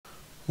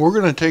We're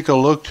going to take a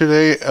look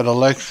today at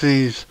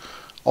Alexi's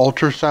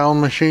ultrasound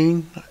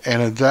machine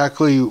and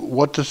exactly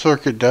what the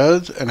circuit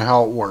does and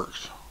how it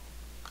works.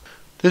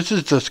 This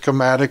is the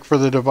schematic for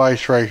the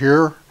device right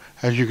here.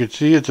 As you can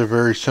see, it's a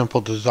very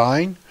simple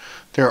design.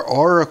 There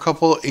are a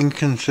couple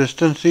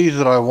inconsistencies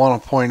that I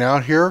want to point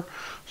out here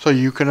so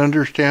you can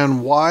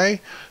understand why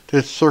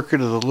this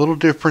circuit is a little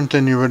different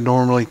than you would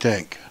normally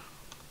think.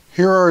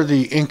 Here are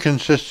the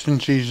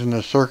inconsistencies in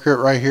the circuit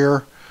right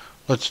here.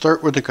 Let's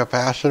start with the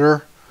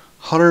capacitor.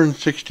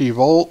 160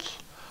 volts,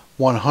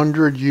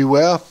 100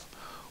 UF.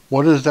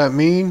 What does that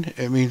mean?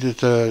 It means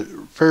it's a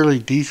fairly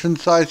decent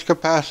sized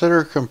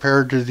capacitor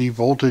compared to the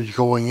voltage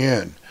going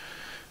in.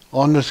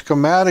 On the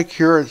schematic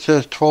here it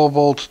says 12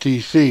 volts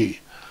DC.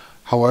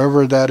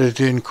 However, that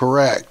is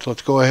incorrect.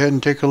 Let's go ahead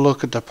and take a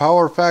look at the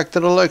power pack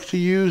that Alexa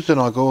used,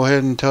 and I'll go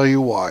ahead and tell you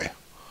why.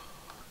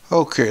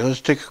 Okay, let's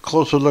take a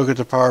closer look at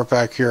the power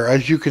pack here.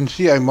 As you can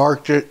see, I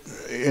marked it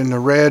in the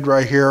red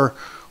right here.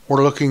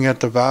 We're looking at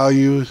the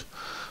values.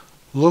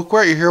 Look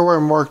right here where I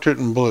marked it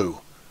in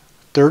blue.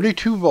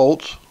 32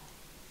 volts,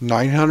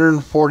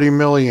 940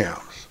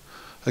 milliamps.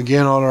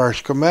 Again, on our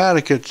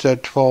schematic it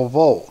said 12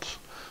 volts.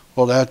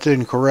 Well, that's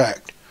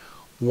incorrect.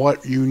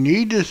 What you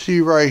need to see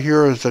right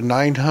here is the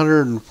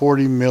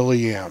 940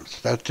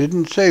 milliamps. That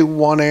didn't say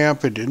 1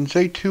 amp, it didn't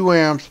say 2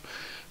 amps,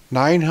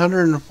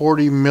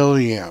 940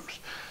 milliamps.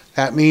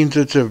 That means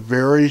it's a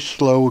very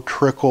slow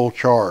trickle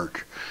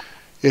charge.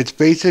 It's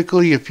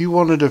basically if you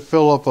wanted to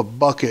fill up a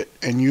bucket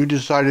and you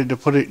decided to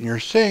put it in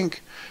your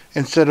sink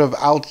instead of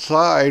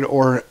outside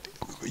or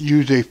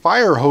use a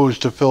fire hose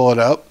to fill it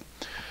up,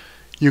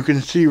 you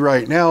can see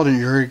right now that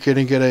you're going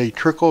to get a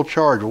trickle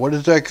charge. What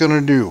is that going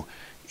to do?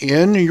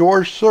 In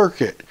your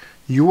circuit,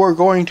 you are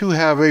going to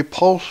have a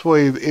pulse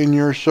wave in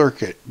your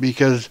circuit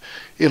because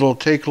it'll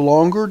take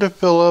longer to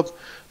fill up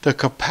the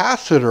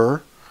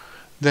capacitor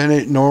than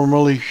it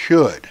normally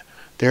should.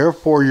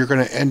 Therefore, you're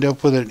going to end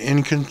up with an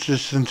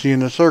inconsistency in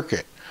the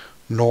circuit.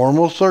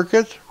 Normal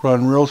circuits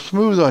run real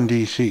smooth on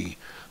DC.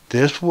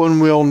 This one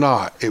will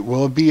not. It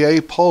will be a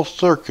pulse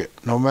circuit.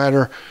 No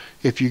matter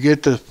if you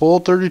get the full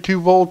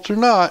 32 volts or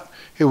not,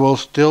 it will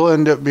still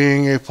end up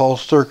being a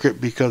pulse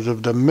circuit because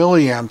of the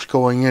milliamps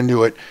going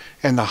into it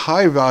and the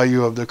high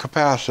value of the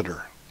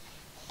capacitor.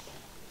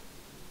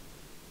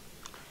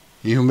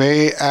 You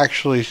may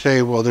actually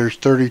say, well, there's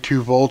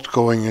 32 volts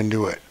going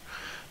into it.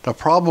 The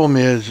problem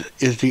is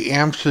the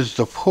amps is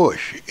the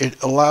push.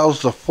 It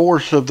allows the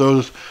force of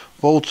those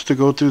volts to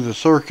go through the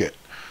circuit.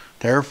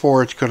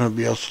 Therefore, it's going to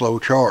be a slow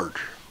charge.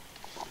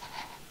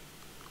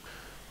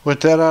 With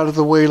that out of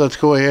the way, let's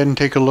go ahead and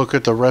take a look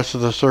at the rest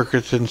of the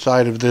circuits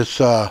inside of this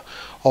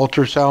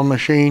ultrasound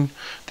machine.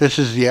 This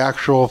is the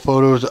actual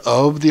photos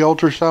of the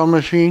ultrasound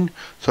machine,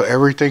 so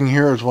everything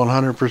here is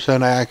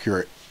 100%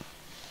 accurate.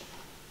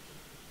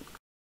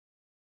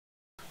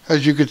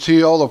 As you can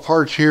see, all the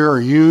parts here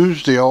are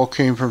used. They all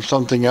came from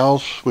something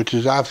else, which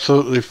is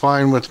absolutely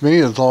fine with me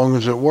as long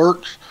as it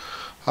works.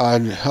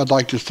 I'd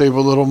like to save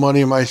a little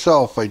money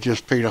myself. I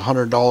just paid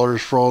 $100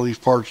 for all these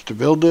parts to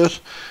build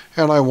this,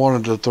 and I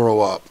wanted to throw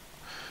up.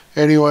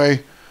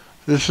 Anyway,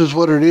 this is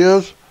what it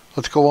is.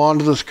 Let's go on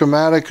to the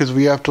schematic because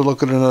we have to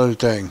look at another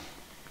thing.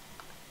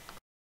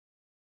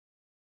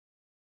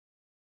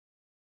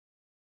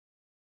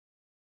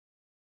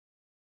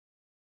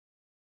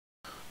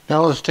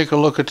 Now let's take a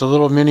look at the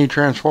little mini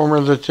transformer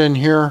that's in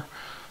here.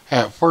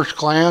 At first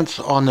glance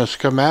on the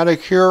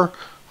schematic here,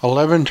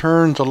 11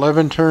 turns,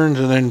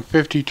 and then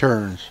 50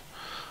 turns.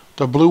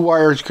 The blue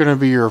wire is going to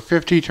be your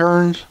 50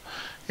 turns,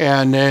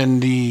 and then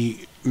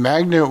the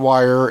magnet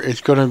wire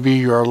is going to be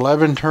your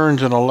 11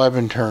 turns and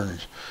 11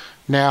 turns.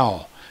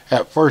 Now,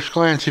 at first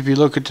glance, if you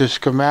look at the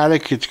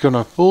schematic, it's going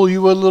to fool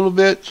you a little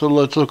bit, so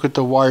let's look at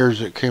the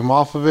wires that came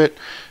off of it,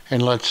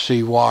 and let's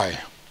see why.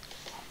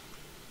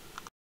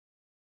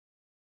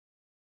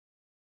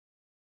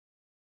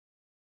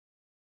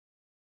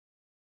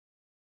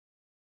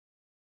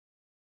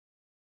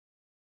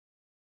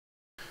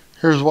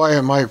 Here's why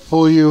it might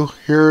fool you.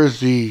 Here is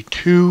the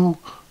two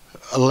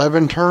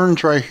 11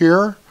 turns right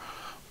here,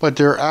 but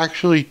they're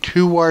actually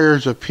 2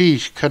 wires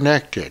apiece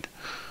connected.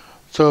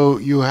 So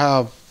you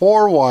have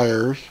 4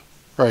 wires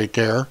right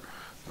there,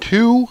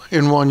 2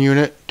 in one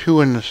unit,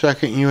 2 in the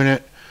second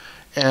unit,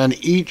 and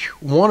each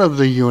one of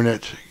the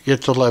units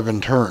gets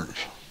 11 turns.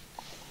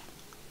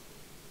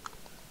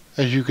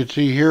 As you can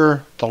see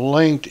here, the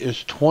length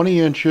is 20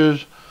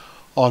 inches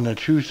on the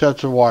 2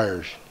 sets of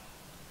wires.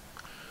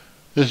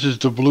 This is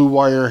the blue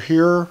wire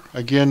here.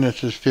 Again,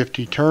 this is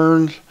 50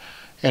 turns,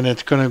 and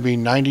it's going to be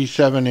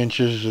 97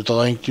 inches is the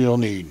length you'll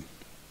need.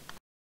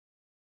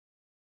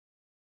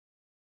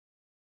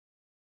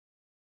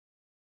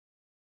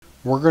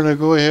 We're going to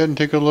go ahead and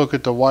take a look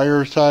at the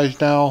wire size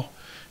now.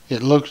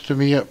 It looks to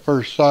me at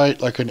first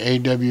sight like an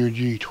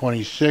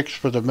AWG26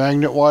 for the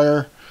magnet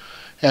wire,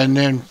 and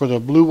then for the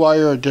blue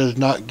wire it does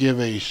not give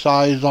a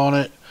size on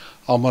it.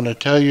 I'm going to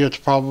tell you it's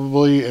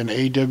probably an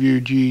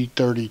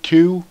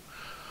AWG32.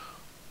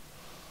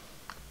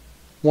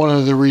 One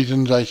of the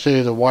reasons I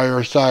say the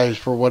wire size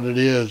for what it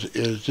is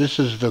this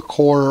is the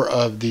core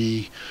of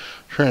the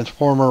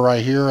transformer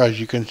right here. As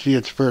you can see,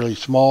 it's fairly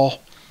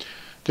small.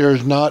 There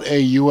is not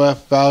a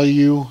UF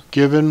value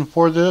given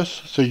for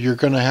this, so you're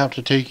going to have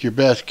to take your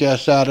best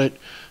guess at it.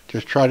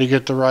 Just try to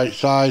get the right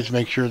size.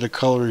 Make sure the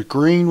color is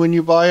green when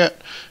you buy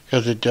it,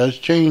 because it does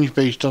change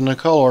based on the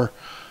color.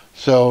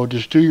 So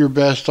just do your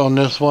best on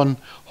this one.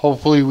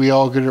 Hopefully we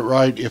all get it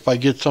right. If I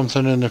get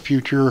something in the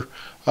future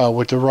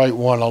with the right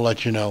one, I'll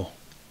let you know.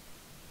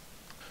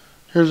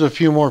 Here's a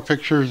few more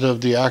pictures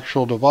of the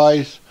actual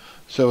device.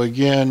 So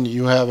again,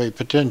 you have a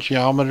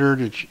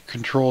potentiometer to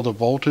control the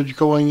voltage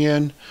going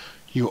in.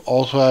 You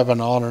also have an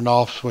on and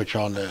off switch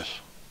on this.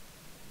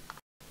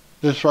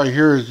 This right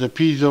here is the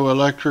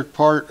piezoelectric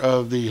part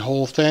of the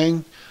whole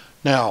thing.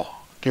 Now,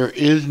 there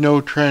is no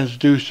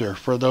transducer.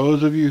 For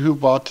those of you who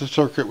bought the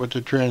circuit with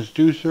the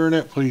transducer in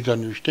it, please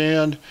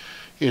understand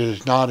it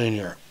is not in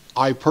here.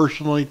 I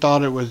personally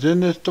thought it was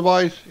in this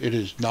device. It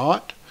is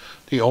not.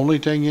 The only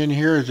thing in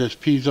here is this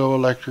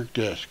piezoelectric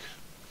disc.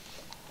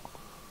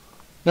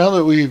 Now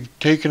that we've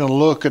taken a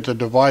look at the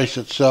device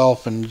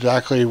itself and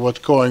exactly what's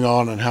going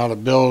on and how to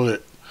build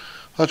it,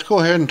 let's go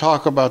ahead and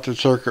talk about the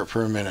circuit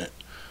for a minute.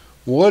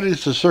 What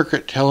is the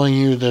circuit telling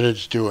you that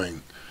it's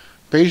doing?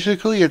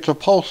 Basically, it's a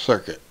pulse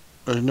circuit.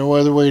 There's no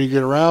other way to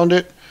get around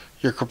it.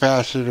 Your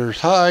capacitor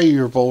is high,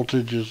 your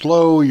voltage is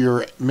low,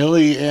 your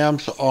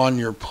milliamps on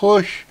your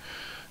push.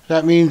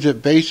 That means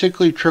it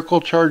basically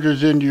trickle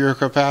charges into your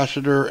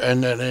capacitor,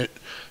 and then it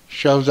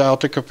shoves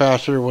out the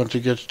capacitor once it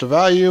gets to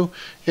value.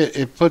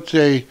 It puts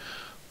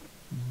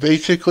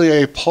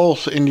basically a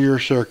pulse into your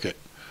circuit.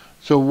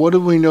 So what do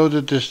we know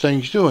that this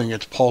thing's doing?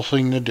 It's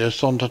pulsing the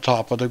disc on the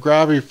top of the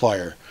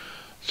gravifier.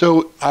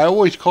 So I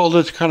always call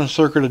this kind of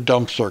circuit a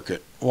dump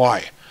circuit.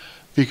 Why?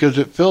 Because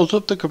it fills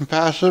up the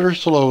capacitor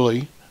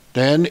slowly,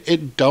 then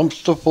it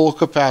dumps the full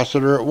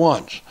capacitor at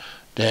once.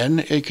 Then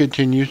it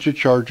continues to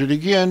charge it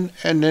again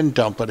and then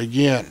dump it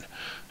again.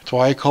 That's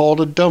why I call it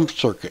a dump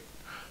circuit.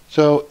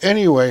 So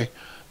anyway,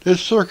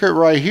 this circuit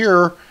right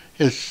here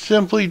is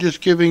simply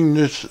just giving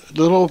this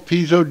little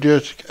piezo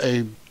disc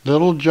a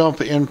little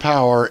jump in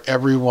power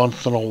every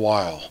once in a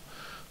while.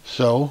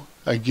 So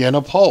again,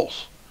 a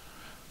pulse.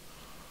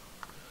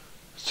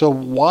 So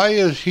why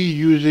is he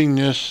using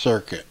this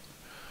circuit?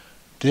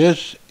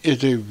 This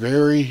is a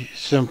very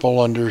simple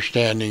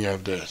understanding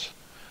of this.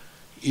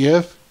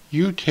 If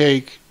you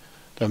take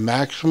the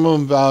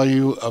maximum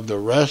value of the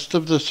rest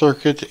of the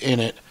circuits in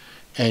it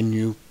and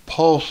you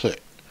pulse it,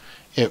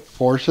 it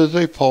forces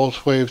a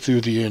pulse wave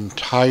through the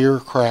entire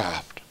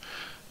craft.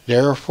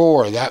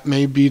 Therefore, that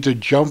may be the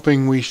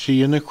jumping we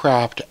see in the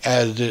craft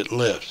as it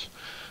lifts.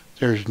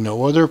 There's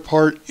no other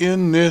part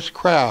in this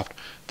craft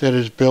that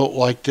is built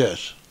like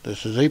this.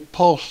 This is a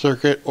pulse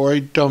circuit or a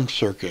dump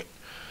circuit.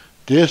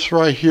 This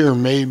right here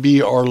may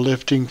be our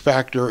lifting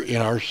factor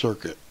in our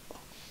circuit.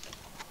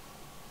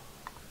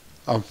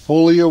 I'm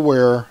fully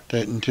aware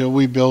that until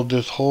we build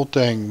this whole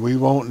thing, we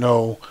won't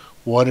know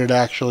what it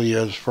actually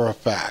is for a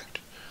fact.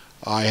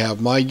 I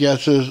have my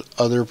guesses,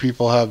 other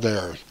people have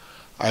theirs.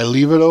 I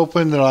leave it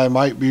open that I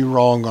might be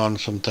wrong on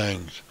some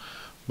things.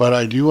 But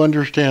I do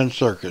understand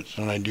circuits,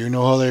 and I do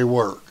know how they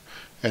work.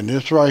 And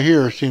this right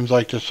here seems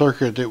like the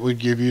circuit that would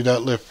give you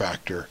that lift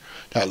factor.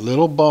 That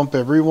little bump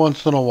every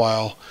once in a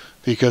while,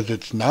 because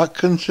it's not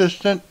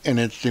consistent, and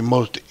it's the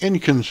most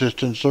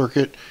inconsistent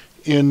circuit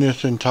in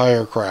this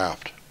entire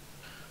craft.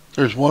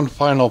 There's one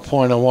final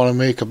point I want to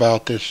make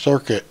about this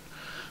circuit.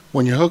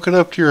 When you hook it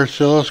up to your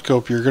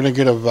oscilloscope, you're going to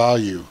get a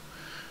value.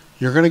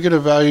 You're going to get a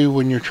value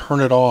when you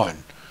turn it on.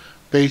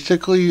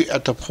 Basically,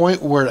 at the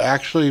point where it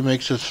actually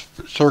makes this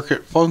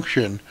circuit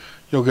function,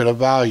 you'll get a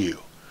value.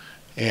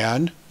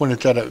 And when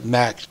it's at a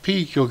max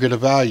peak, you'll get a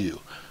value.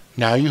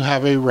 Now you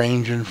have a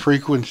range and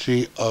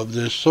frequency of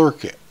this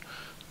circuit.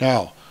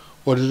 Now,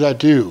 what does that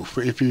do?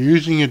 If you're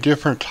using a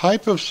different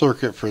type of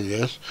circuit for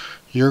this,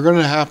 you're going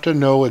to have to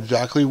know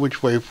exactly which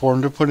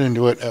waveform to put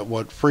into it at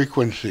what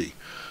frequency.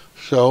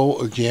 So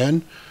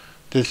again,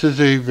 this is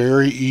a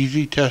very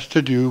easy test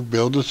to do.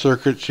 Build the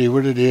circuit, see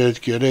what it is,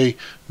 get a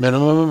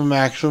minimum and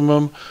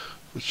maximum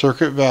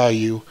circuit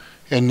value,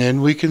 and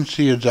then we can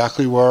see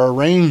exactly where our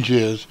range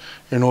is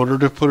in order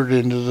to put it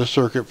into the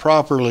circuit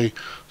properly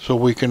so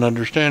we can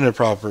understand it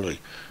properly.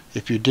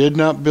 If you did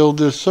not build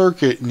this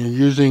circuit and you're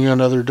using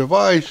another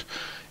device,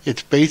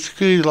 it's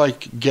basically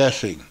like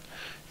guessing.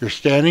 You're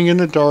standing in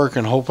the dark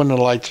and hoping the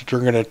lights are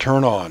going to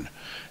turn on.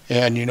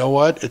 And you know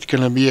what? It's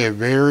going to be a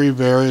very,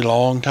 very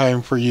long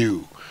time for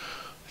you.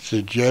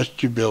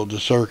 Suggest you build the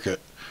circuit.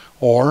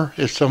 Or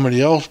if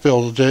somebody else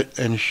builds it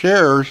and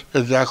shares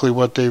exactly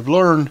what they've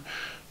learned,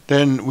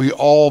 then we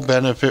all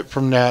benefit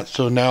from that.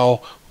 So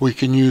now we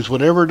can use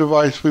whatever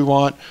device we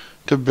want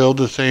to build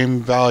the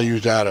same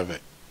values out of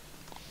it.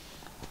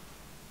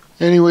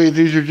 Anyway,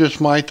 these are just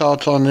my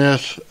thoughts on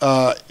this.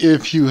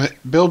 If you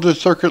build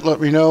this circuit, let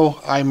me know.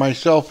 I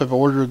myself have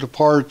ordered the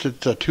parts.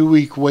 It's a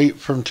 2-week wait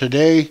from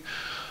today.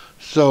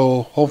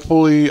 So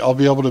hopefully I'll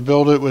be able to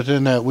build it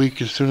within that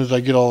week as soon as I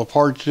get all the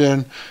parts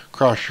in.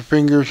 Cross your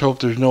fingers, hope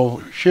there's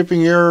no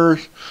shipping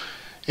errors.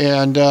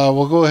 And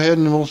we'll go ahead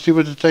and we'll see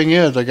what the thing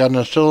is. I got an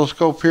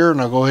oscilloscope here,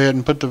 and I'll go ahead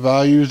and put the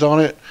values on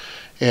it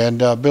and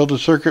build a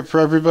circuit for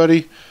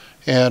everybody.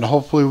 And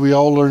hopefully we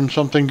all learn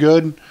something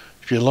good.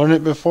 If you learn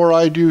it before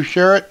I do,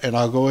 share it, and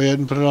I'll go ahead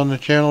and put it on the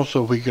channel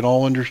so we can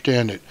all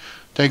understand it.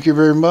 Thank you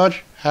very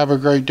much. Have a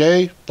great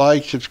day.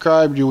 Like,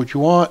 subscribe, do what you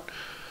want.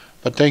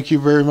 But thank you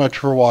very much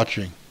for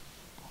watching.